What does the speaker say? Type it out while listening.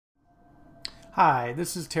Hi,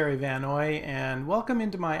 this is Terry VanNoy, and welcome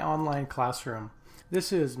into my online classroom.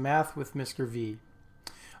 This is Math with Mr. V.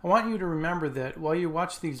 I want you to remember that while you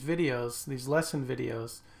watch these videos, these lesson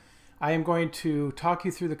videos, I am going to talk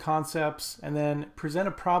you through the concepts and then present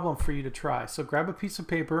a problem for you to try. So grab a piece of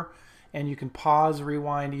paper and you can pause,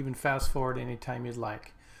 rewind, even fast forward anytime you'd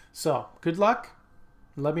like. So good luck.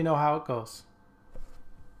 Let me know how it goes.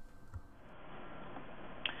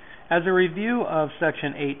 As a review of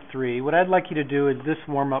section 8.3, what I'd like you to do is this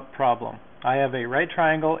warm-up problem. I have a right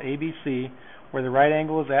triangle ABC where the right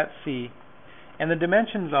angle is at C, and the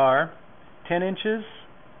dimensions are 10 inches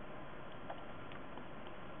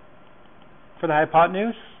for the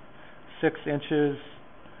hypotenuse, 6 inches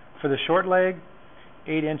for the short leg,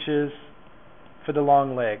 8 inches for the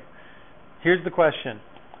long leg. Here's the question.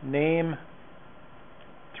 Name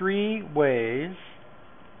 3 ways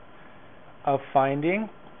of finding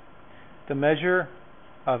the measure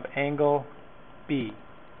of angle B.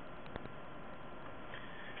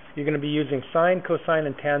 You're going to be using sine, cosine,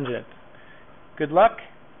 and tangent. Good luck.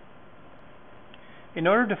 In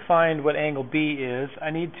order to find what angle B is,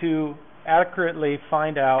 I need to accurately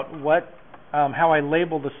find out how I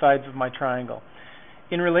label the sides of my triangle.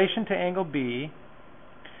 In relation to angle B,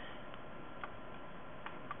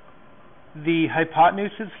 the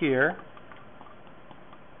hypotenuse is here,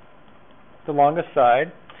 the longest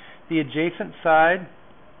side. The adjacent side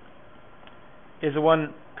is the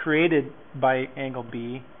one created by angle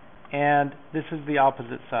B, and this is the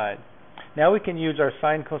opposite side. Now we can use our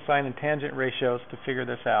sine, cosine, and tangent ratios to figure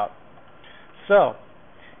this out. So,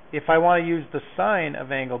 if I want to use the sine of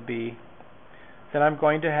angle B, then I'm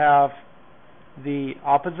going to have the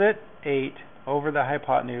opposite 8 over the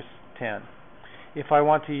hypotenuse 10. If I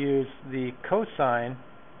want to use the cosine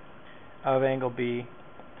of angle B,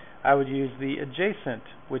 I would use the adjacent,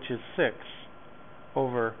 which is 6,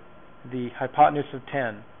 over the hypotenuse of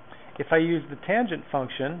 10. If I use the tangent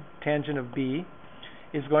function, tangent of B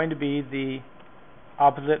is going to be the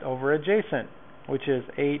opposite over adjacent, which is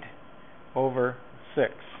 8 over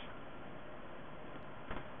 6.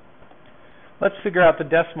 Let's figure out the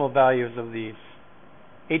decimal values of these.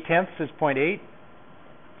 8/10 is 0.8,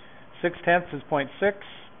 6/10 is 0.6,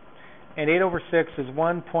 and 8 over 6 is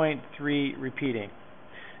 1.3 repeating.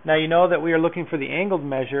 Now you know that we are looking for the angled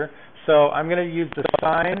measure, so I'm going to use the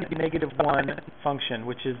sine -1 function,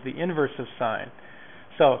 which is the inverse of sine.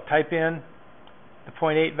 So type in the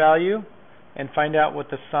 0.8 value and find out what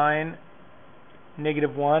the sine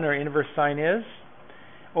 -1 or inverse sine is.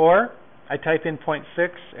 Or I type in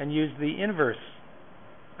 0.6 and use the inverse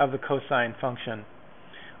of the cosine function.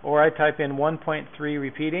 Or I type in 1.3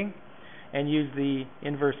 repeating and use the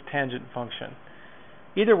inverse tangent function.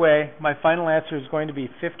 Either way, my final answer is going to be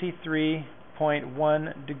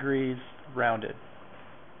 53.1 degrees rounded.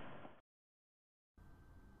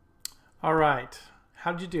 All right,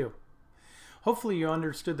 how did you do? Hopefully you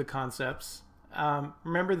understood the concepts.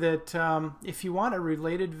 Remember that if you want a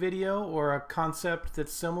related video or a concept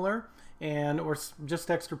that's similar or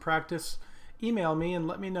just extra practice, email me and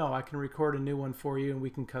let me know. I can record a new one for you and we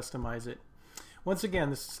can customize it. Once again,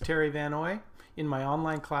 this is Terry VanNoy in my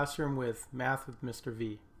online classroom with Math with Mr.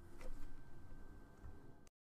 V.